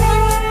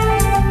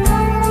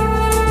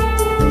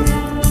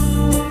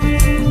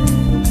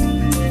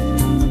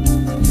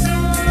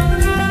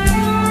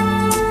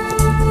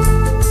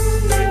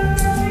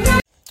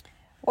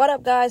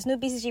up, guys? New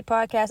BCG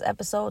podcast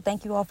episode.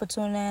 Thank you all for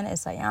tuning in.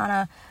 It's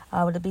Ayana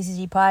with the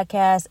BCG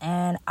podcast.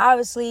 And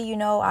obviously, you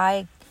know,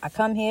 I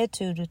come here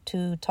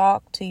to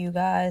talk to you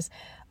guys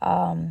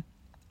about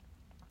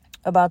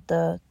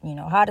the, you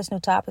know, hottest new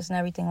topics and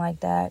everything like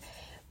that.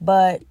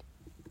 But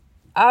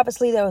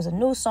obviously, there was a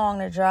new song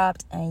that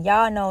dropped, and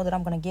y'all know that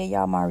I'm going to give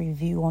y'all my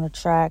review on the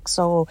track.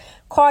 So,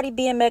 Cardi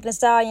B and Megan Thee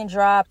Stallion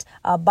dropped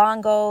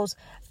Bongos.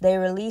 They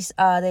released,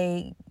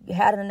 they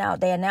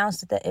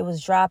announced that it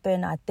was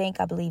dropping, I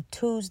believe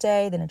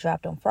Tuesday, then it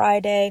dropped on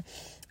Friday.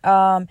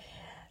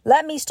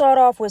 Let me start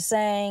off with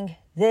saying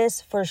this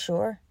for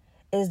sure,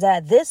 is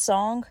that this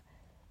song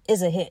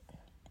is a hit.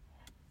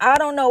 I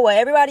don't know what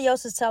everybody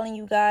else is telling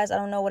you guys. I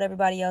don't know what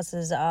everybody else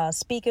is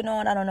speaking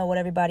on. I don't know what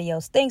everybody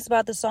else thinks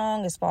about the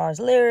song as far as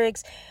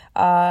lyrics.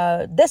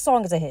 This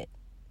song is a hit.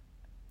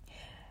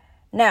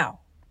 Now,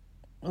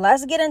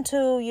 let's get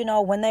into, you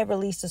know, when they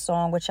released the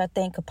song, which I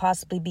think could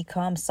possibly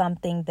become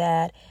something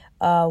that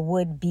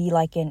would be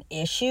like an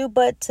issue.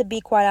 But to be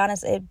quite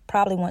honest, it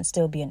probably won't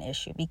still be an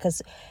issue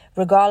because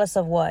regardless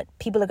of what,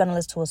 people are going to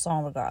listen to a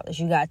song regardless.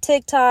 You got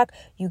TikTok,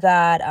 you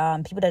got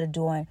people that are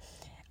doing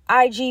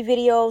IG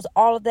videos,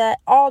 all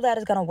that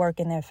is going to work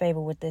in their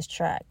favor with this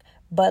track.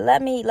 But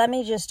let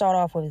me just start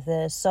off with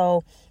this.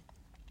 So,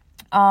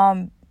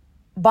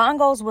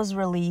 Bongos was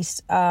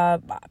released,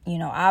 you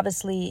know,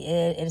 obviously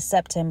it is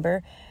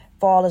September.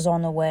 Fall is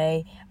on the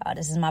way.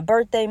 This is my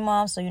birthday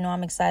month, so, you know,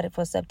 I'm excited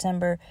for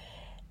September.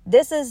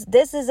 This is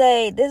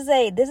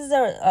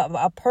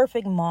a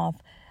perfect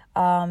month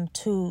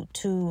to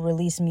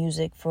release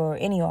music for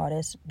any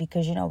artist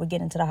because, you know, we're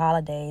getting to the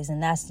holidays,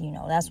 and that's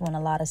when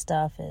a lot of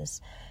stuff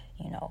is,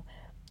 you know,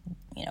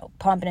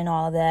 pumping and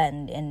all of that,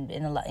 and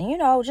a lot, you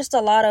know, just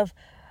a lot of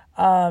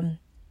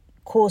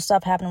cool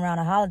stuff happening around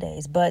the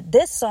holidays. But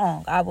this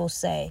song, I will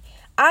say,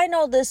 I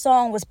know this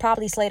song was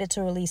probably slated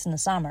to release in the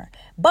summer,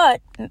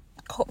 but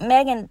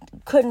Megan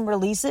couldn't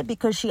release it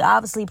because she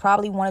obviously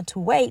probably wanted to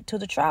wait till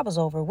the trial was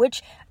over,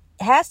 which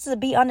has to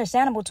be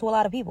understandable to a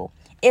lot of people.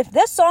 If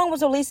this song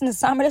was released in the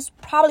summer, this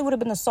probably would have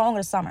been the song of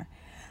the summer,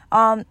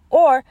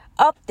 or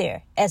up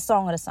there as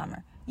song of the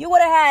summer. You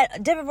would have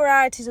had different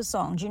varieties of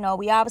songs. You know,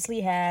 we obviously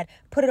had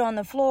Put It on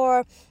the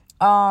Floor.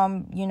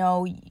 You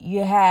know,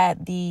 you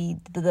had the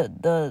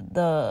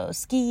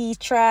ski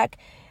track.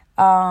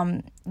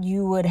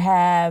 You would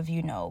have,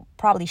 you know,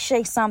 probably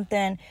Shake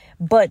Something.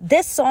 But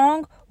this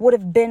song would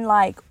have been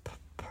like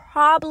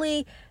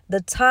probably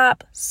the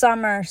top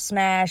summer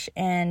smash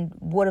and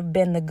would have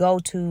been the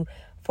go-to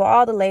for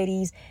all the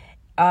ladies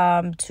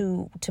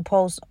to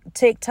post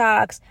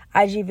TikToks,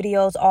 IG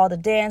videos, all the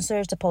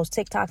dancers to post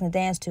TikToks and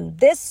dance to.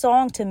 This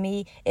song to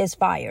me is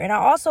fire. And I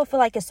also feel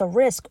like it's a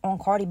risk on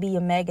Cardi B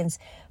and Megan's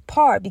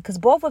part because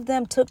both of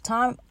them took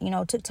time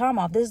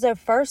off. This is their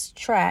first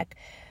track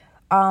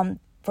from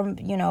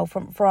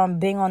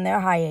being on their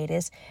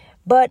hiatus.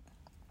 But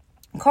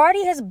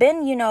Cardi has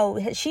been, you know,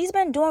 she's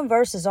been doing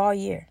verses all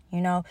year, you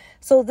know.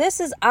 So this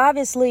is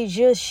obviously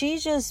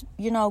she's just,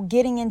 you know,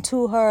 getting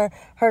into her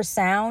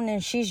sound,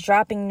 and she's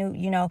dropping new,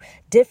 you know,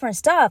 different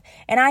stuff.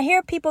 And I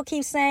hear people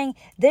keep saying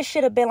this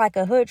should have been like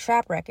a hood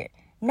trap record.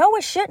 No,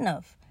 it shouldn't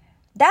have.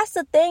 That's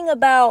the thing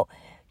about,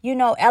 you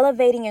know,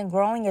 elevating and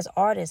growing as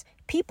artists.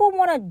 People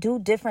want to do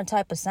different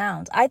type of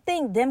sounds. I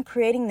think them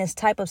creating this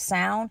type of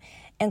sound,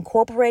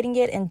 incorporating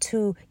it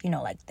into, you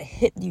know, like the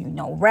hip, you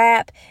know,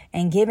 rap,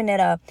 and giving it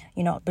a,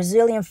 you know,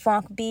 Brazilian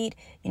funk beat,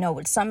 you know,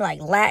 with some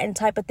like Latin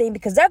type of thing,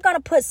 because they're going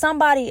to put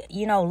somebody,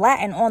 you know,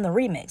 Latin on the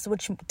remix,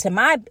 which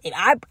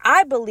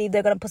I believe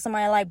they're going to put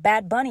somebody like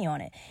Bad Bunny on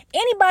it.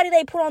 Anybody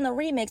they put on the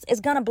remix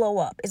is going to blow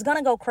up. It's going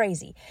to go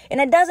crazy. And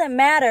it doesn't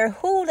matter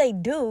who they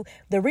do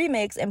the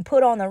remix and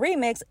put on the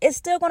remix, it's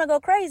still going to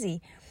go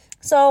crazy.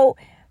 So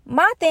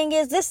my thing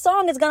is, this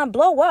song is going to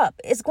blow up.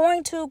 It's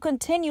going to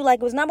continue. Like,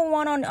 it was number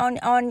one on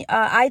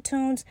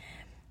iTunes,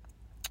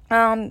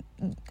 the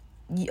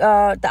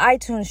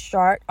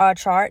iTunes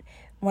chart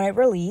when it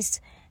released,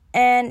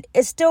 and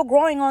it's still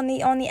growing on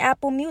the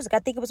Apple Music. I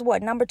think it was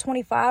number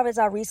 25 as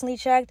I recently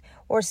checked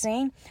or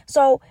seen.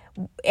 So,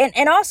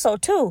 and also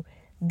too,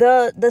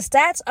 the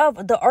stats of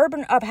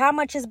of how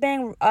much is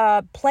being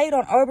played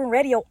on urban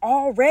radio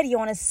already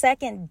on its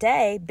second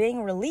day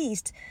being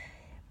released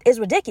is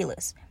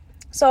ridiculous.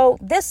 So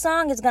this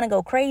song is going to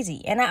go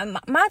crazy. And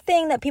my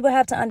thing that people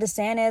have to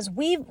understand is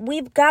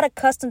we've got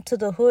accustomed to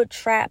the hood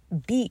trap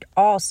beat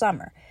all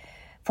summer.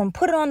 From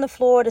Put It on the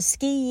Floor to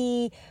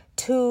Ski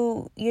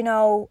to, you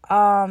know,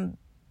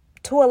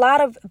 to a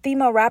lot of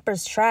female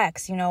rappers'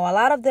 tracks. You know, a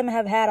lot of them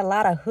have had a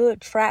lot of hood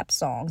trap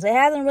songs. It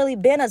hasn't really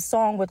been a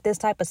song with this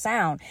type of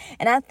sound.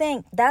 And I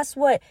think that's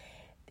what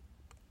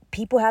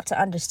people have to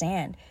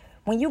understand.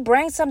 When you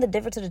bring something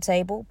different to the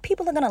table,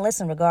 people are going to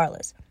listen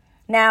regardless.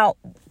 Now,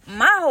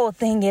 my whole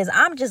thing is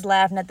I'm just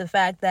laughing at the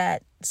fact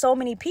that so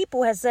many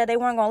people have said they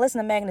weren't going to listen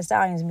to Megan Thee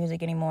Stallion's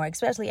music anymore,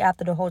 especially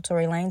after the whole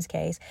Tory Lanez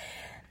case.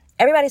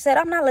 Everybody said,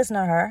 I'm not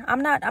listening to her.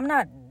 I'm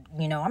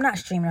not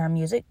streaming her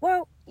music.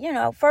 Well, you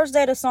know, first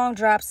day the song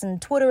drops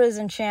and Twitter is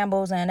in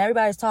shambles and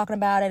everybody's talking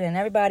about it and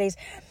everybody's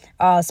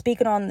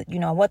speaking on,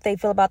 what they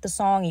feel about the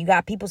song. You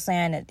got people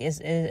saying that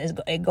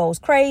it goes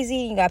crazy.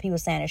 You got people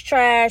saying it's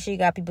trash. You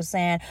got people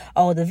saying,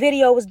 oh, the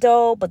video was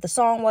dope, but the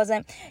song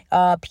wasn't.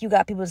 You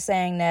got people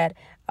saying that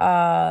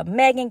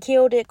Megan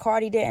killed it,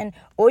 Cardi didn't.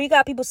 Or you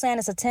got people saying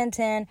it's a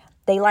 10-10.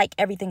 They like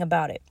everything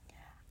about it.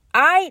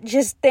 I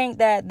just think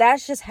that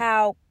that's just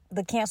how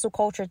the cancel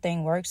culture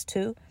thing works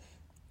too.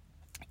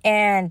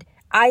 And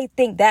I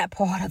think that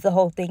part of the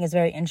whole thing is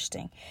very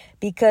interesting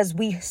because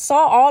we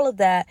saw all of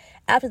that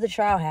after the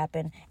trial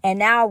happened, and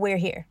now we're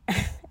here.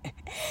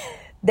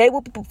 They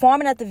will be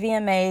performing at the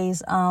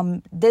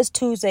VMAs this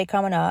Tuesday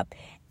coming up.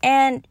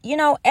 And,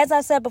 as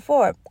I said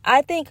before,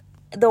 I think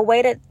the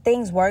way that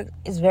things work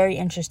is very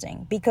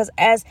interesting because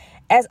as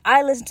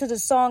I listened to the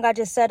song, I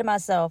just said to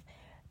myself,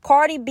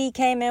 Cardi B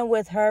came in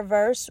with her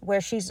verse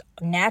where she's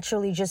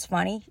naturally just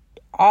funny.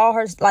 All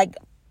her,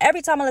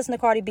 every time I listen to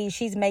Cardi B,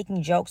 she's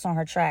making jokes on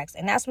her tracks.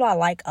 And that's what I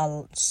like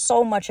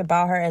so much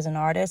about her as an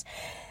artist,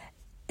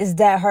 is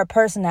that her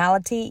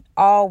personality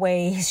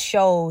always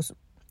shows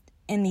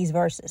in these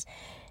verses.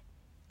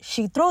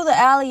 She threw the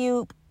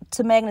alley-oop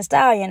to Megan Thee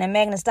Stallion, and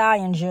Megan Thee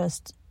Stallion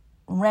just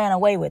ran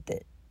away with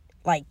it.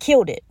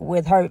 Killed it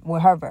with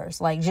her verse.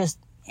 Just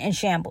in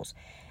shambles.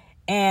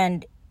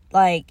 And,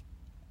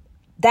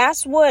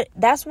 that's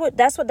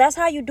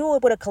how you do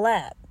it with a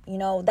collab.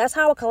 That's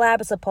how a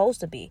collab is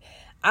supposed to be.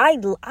 I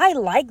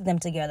like them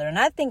together, and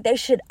I think they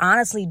should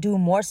honestly do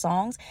more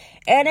songs.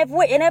 And if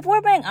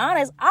we're being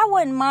honest, I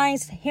wouldn't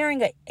mind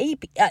hearing a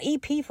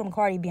EP from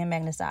Cardi B and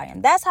Megan Thee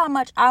Stallion. That's how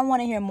much I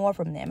want to hear more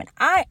from them. And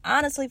I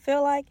honestly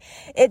feel like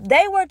if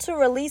they were to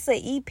release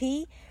an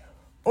EP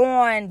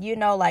on,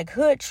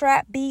 hood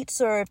trap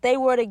beats, or if they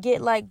were to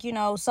get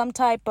some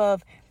type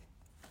of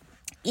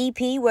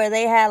EP where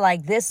they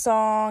had this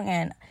song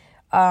and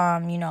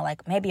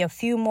maybe a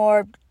few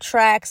more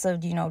tracks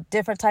of,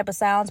 different type of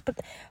sounds, but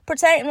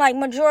pertaining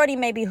majority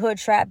maybe hood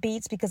trap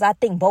beats, because I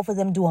think both of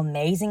them do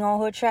amazing on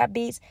hood trap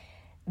beats.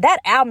 That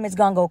album is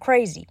gonna go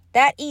crazy.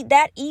 That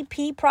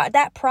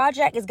that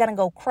project is gonna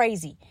go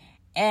crazy,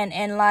 and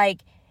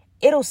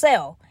it'll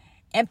sell,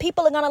 and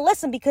people are gonna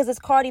listen because it's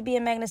Cardi B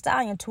and Megan Thee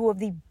Stallion, two of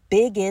the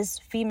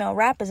biggest female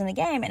rappers in the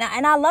game, and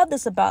I love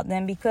this about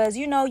them because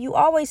you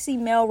always see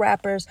male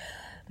rappers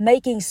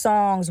making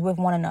songs with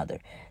one another.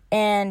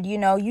 And, you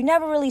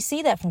never really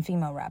see that from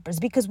female rappers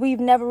because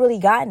we've never really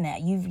gotten that.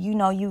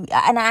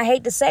 And I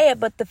hate to say it,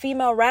 but the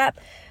female rap,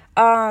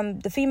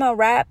 game,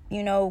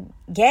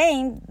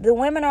 the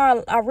women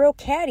are real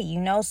catty,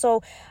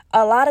 so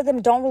a lot of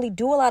them don't really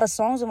do a lot of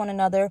songs with one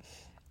another,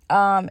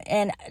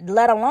 and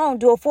let alone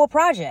do a full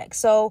project.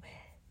 So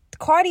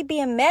Cardi B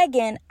and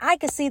Megan, I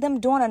could see them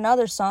doing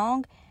another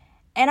song,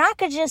 and I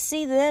could just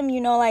see them,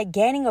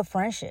 gaining a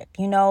friendship,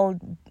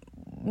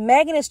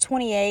 Megan is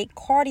 28,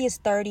 Cardi is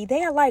 30.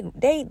 They are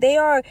they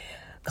are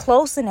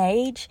close in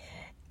age.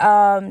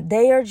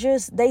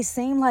 They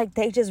seem like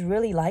they just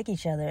really like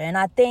each other. And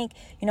I think,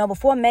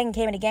 before Megan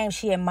came in the game,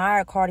 she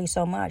admired Cardi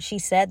so much. She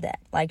said that,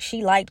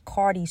 she liked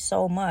Cardi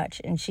so much,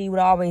 and she would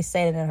always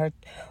say it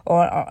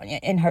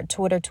in her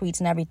Twitter tweets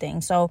and everything.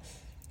 So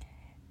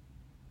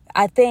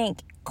I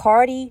think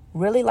Cardi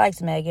really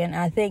likes Megan.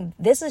 I think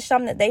this is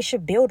something that they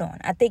should build on.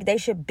 I think they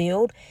should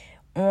build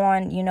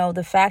on,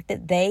 the fact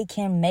that they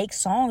can make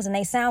songs and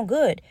they sound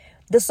good.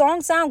 The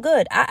songs sound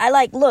good.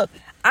 Look,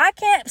 I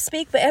can't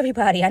speak for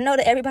everybody. I know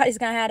that everybody's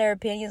gonna have their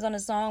opinions on the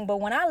song,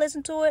 but when I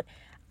listened to it,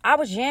 I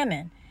was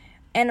jamming.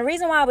 And the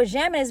reason why I was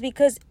jamming is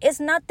because it's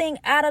nothing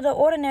out of the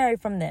ordinary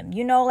from them.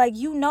 What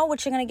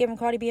you're gonna get from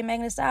Cardi B and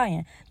Megan Thee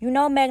Stallion.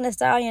 Megan Thee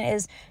Stallion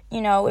is,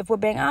 if we're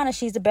being honest,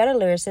 she's the better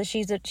lyricist.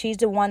 She's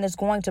the one that's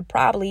going to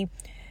probably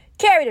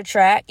carry the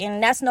track,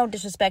 and that's no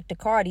disrespect to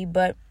Cardi,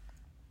 but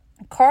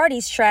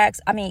Cardi's tracks,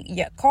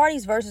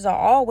 Cardi's verses are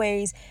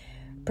always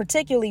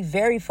particularly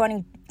very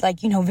funny,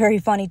 very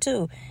funny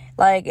too.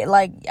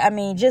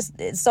 Just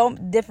so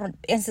different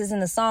instances in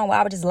the song where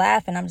I was just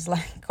laughing. I'm just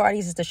like,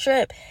 Cardi's just a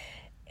trip.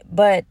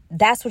 But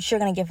that's what you're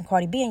going to get from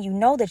Cardi B, and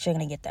that you're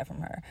going to get that from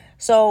her.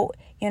 So,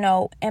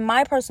 in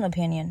my personal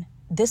opinion,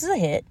 this is a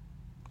hit.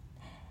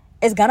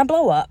 It's going to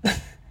blow up,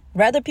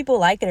 whether people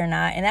like it or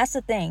not. And that's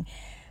the thing.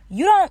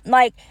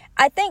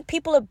 I think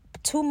people are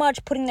too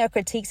much putting their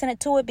critiques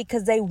into it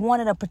because they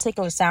wanted a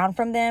particular sound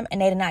from them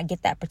and they did not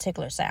get that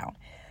particular sound.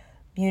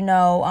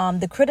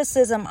 The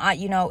criticism,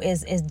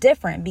 is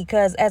different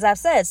because, as I've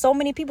said, so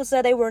many people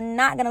said they were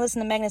not going to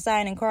listen to Megan Thee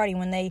Stallion and Cardi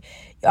when they,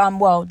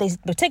 they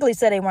particularly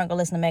said they weren't going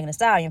to listen to Megan Thee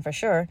Stallion for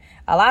sure.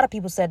 A lot of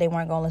people said they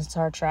weren't going to listen to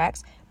her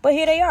tracks, but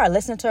here they are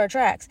listening to her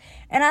tracks.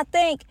 And I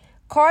think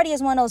Cardi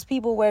is one of those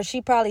people where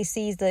she probably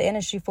sees the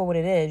industry for what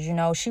it is.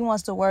 She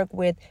wants to work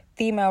with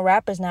female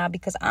rappers now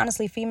because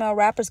honestly, female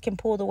rappers can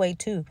pull the weight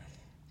too.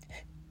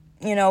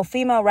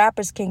 Female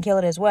rappers can kill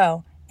it as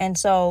well. And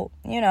so,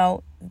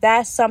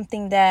 that's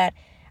something that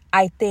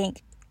I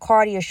think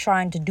Cardi is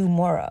trying to do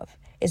more of,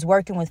 is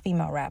working with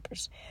female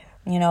rappers.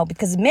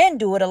 Because men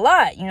do it a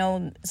lot.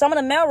 Some of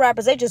the male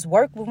rappers, they just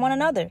work with one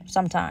another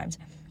sometimes.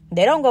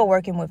 They don't go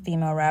working with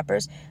female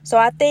rappers. So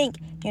I think,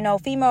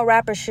 female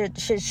rappers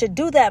should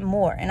do that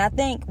more. And I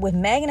think with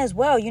Megan as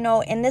well,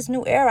 in this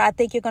new era, I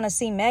think you're going to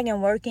see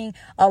Megan working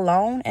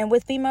alone and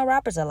with female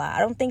rappers a lot. I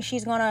don't think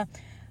she's going to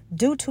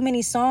do too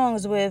many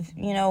songs with,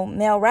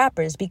 male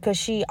rappers, because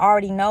she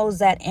already knows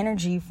that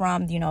energy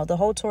from, the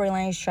whole Tory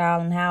Lanez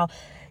trial, and how,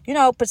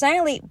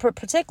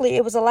 particularly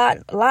it was a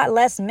lot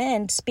less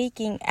men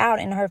speaking out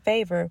in her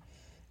favor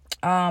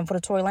for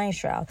the Tory Lanez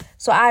trial.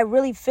 So I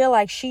really feel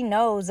like she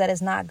knows that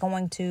it's not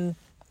going to,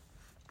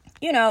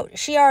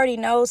 she already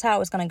knows how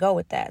it's going to go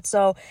with that.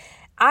 So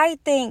I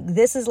think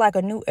this is like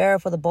a new era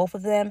for the both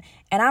of them,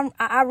 and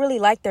I really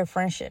like their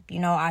friendship.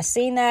 I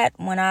seen that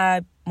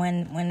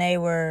when they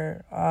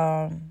were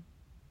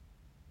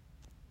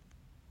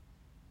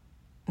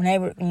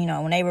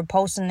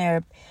posting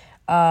their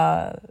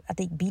I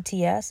think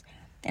BTS,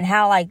 and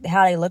how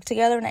they look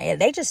together, and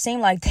they just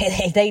seem like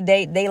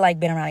they like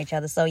being around each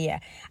other. So yeah,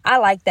 I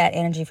like that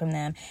energy from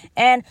them.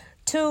 And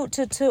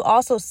to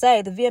also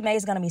say, the VMA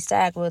is going to be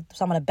stacked with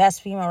some of the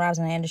best female rappers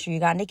in the industry. You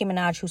got Nicki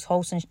Minaj, who's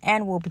hosting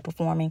and will be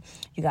performing.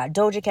 You got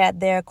Doja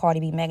Cat there, Cardi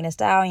B, Megan Thee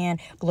Stallion,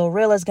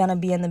 Glorilla's going to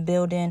be in the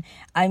building.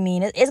 I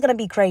mean, it's going to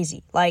be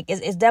crazy. Like,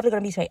 it's definitely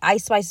going to be crazy.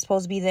 Ice Spice is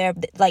supposed to be there.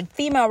 Like,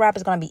 female rap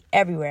is going to be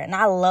everywhere, and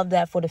I love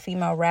that for the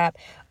female rap,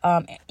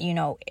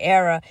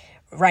 era.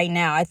 Right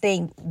now, I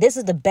think this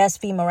is the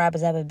best female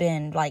rappers ever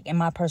been, like, in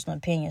my personal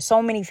opinion.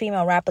 So many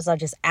female rappers are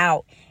just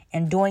out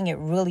and doing it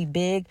really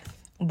big.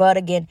 But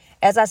again,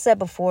 as I said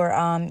before,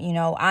 I like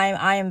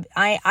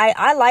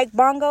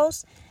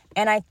Bongos,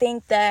 and I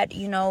think that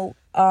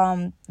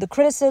the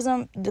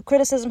criticism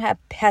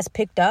has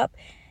picked up,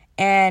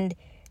 and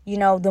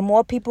the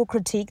more people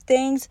critique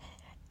things,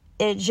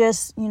 it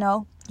just you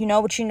know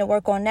what you need to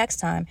work on next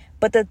time.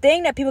 But the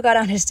thing that people got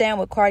to understand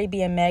with Cardi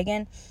B and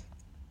Megan,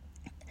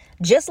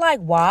 just like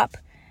WAP,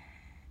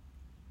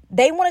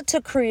 they wanted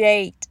to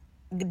create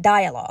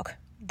dialogue.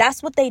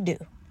 That's what they do.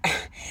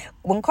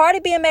 When Cardi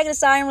B and Megan Thee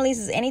Stallion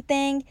releases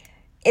anything,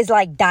 it's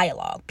like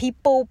dialogue.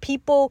 People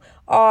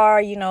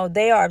are,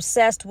 they are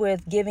obsessed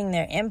with giving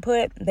their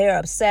input. They're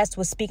obsessed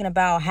with speaking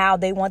about how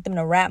they want them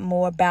to rap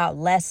more about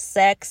less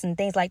sex and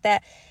things like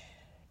that.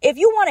 If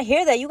you want to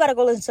hear that, you got to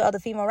go listen to other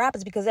female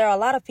rappers, because there are a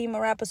lot of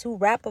female rappers who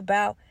rap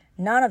about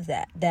none of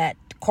that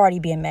Cardi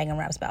B and Megan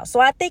raps about. So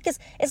I think it's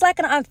like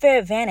an unfair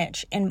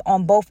advantage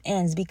on both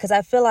ends, because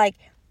I feel like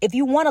if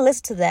you want to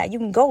listen to that, you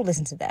can go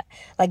listen to that.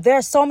 Like, there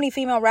are so many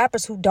female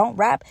rappers who don't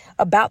rap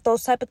about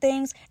those type of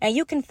things, and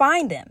you can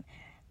find them.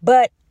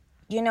 But,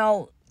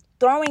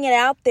 throwing it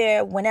out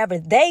there whenever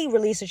they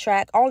release a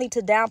track only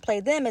to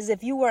downplay them, as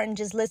if you weren't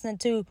just listening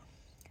to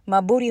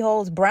My Booty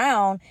Hole's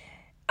Brown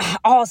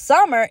all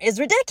summer, is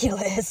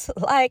ridiculous.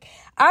 Like,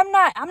 I'm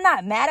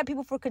not mad at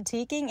people for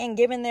critiquing and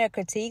giving their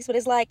critiques, but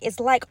it's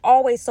like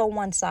always so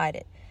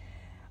one-sided.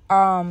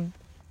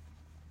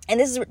 And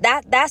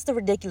that's the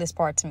ridiculous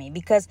part to me,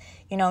 because,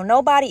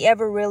 nobody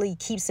ever really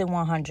keeps it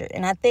 100.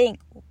 And I think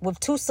with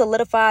two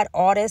solidified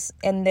artists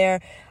in their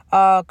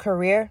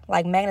career,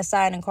 like Megan Thee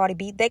Stallion and Cardi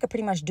B, they could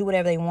pretty much do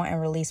whatever they want and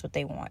release what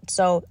they want.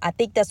 So I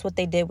think that's what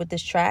they did with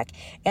this track.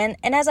 And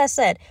as I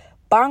said,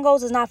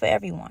 Bongos is not for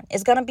everyone.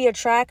 It's going to be a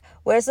track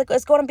where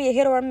it's going to be a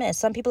hit or a miss.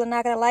 Some people are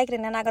not going to like it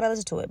and they're not going to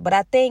listen to it. But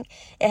I think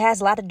it has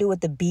a lot to do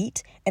with the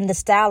beat and the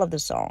style of the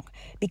song,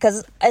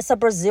 because it's a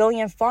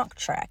Brazilian funk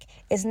track.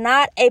 It's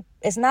not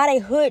a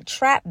hood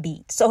trap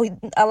beat. So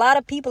a lot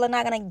of people are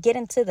not going to get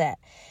into that.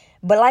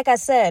 But like I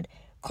said,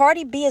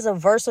 Cardi B is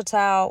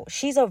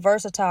she's a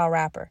versatile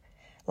rapper.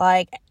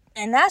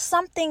 And that's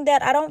something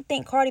that I don't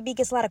think Cardi B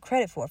gets a lot of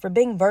credit for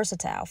being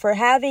versatile, for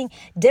having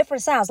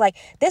different sounds. Like,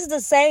 this is the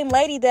same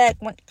lady that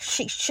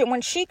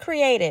when she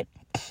created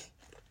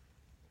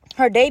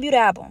her debut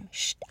album,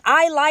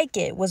 I Like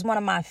It was one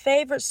of my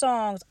favorite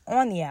songs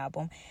on the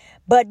album.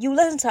 But you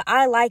listen to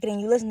I Like It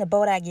and you listen to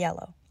Bodak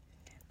Yellow.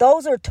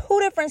 Those are two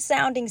different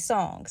sounding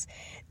songs.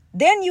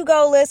 Then you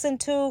go listen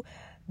to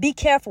Be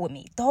Careful With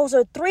Me. Those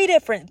are three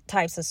different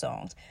types of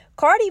songs.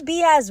 Cardi B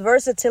has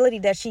versatility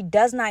that she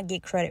does not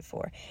get credit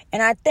for.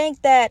 And I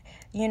think that,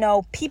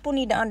 people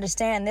need to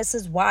understand this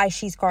is why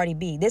she's Cardi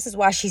B. This is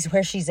why she's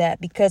where she's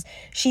at, because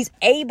she's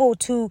able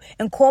to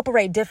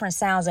incorporate different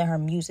sounds in her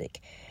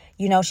music.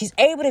 She's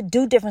able to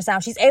do different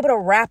sounds. She's able to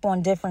rap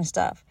on different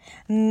stuff.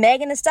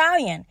 Megan Thee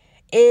Stallion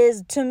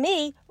is, to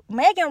me,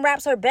 Megan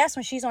raps her best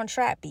when she's on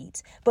trap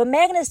beats. But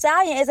Megan Thee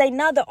Stallion is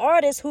another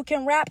artist who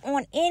can rap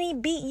on any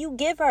beat you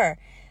give her.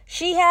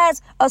 She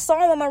has a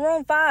song with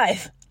Maroon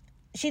 5.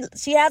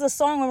 She has a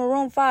song with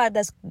Maroon 5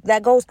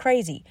 that goes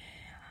crazy.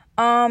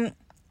 Megan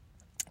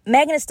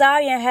Thee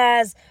Stallion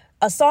has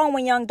a song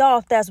with Young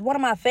Dolph that's one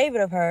of my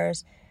favorite of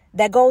hers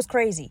that goes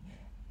crazy.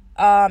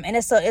 And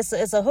it's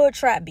a hood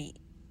trap beat.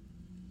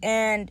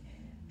 And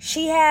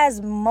she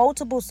has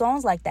multiple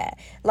songs like that.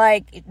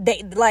 Like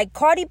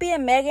Cardi B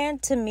and Megan,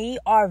 to me,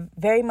 are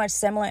very much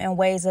similar in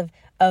ways of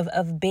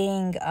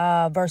being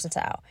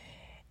versatile.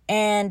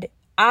 And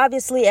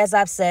obviously, as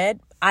I've said,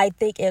 I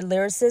think in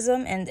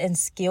lyricism and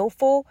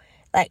skillful,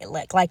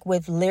 like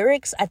with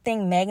lyrics, I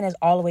think Megan is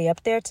all the way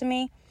up there to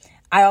me.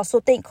 I also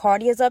think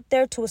Cardi is up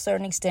there to a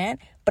certain extent,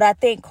 but I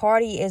think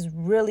Cardi is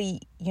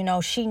really,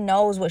 she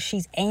knows what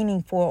she's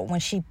aiming for when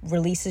she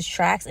releases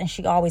tracks, and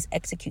she always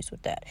executes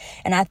with that.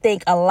 And I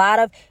think a lot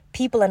of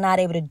people are not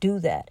able to do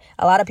that.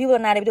 A lot of people are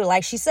not able to do it.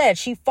 Like she said,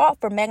 she fought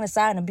for Megan Thee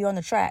Stallion to be on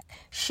the track.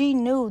 She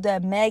knew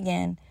that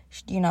Megan,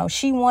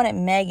 she wanted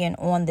Megan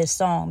on this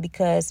song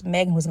because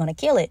Megan was going to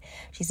kill it.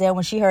 She said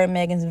when she heard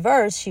Megan's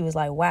verse, she was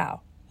like,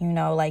 wow,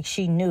 like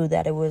she knew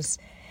that it was.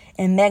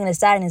 And Megan Thee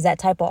Stallion is that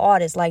type of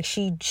artist. Like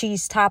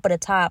she's top of the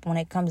top when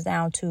it comes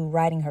down to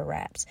writing her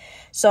raps.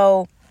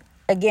 So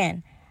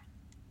again,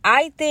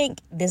 I think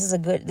this is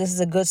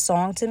a good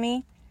song to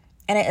me,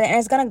 and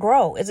it's gonna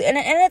grow. And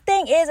the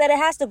thing is that it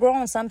has to grow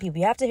on some people.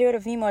 You have to hear it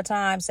a few more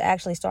times to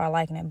actually start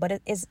liking it.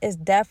 But it's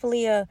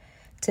definitely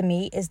to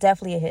me, it's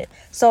definitely a hit.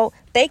 So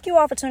thank you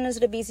all for tuning into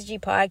the BCG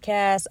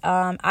podcast.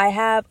 I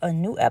have a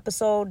new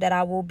episode that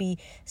I will be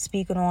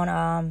speaking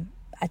on.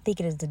 I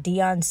think it is the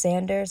Deion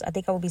Sanders. I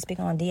think I will be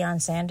speaking on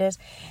Deion Sanders.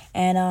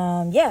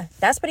 And yeah,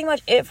 that's pretty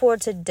much it for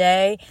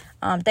today.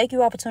 Thank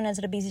you all for tuning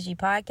into the BCG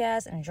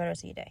podcast, and enjoy the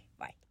rest of your day.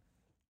 Bye.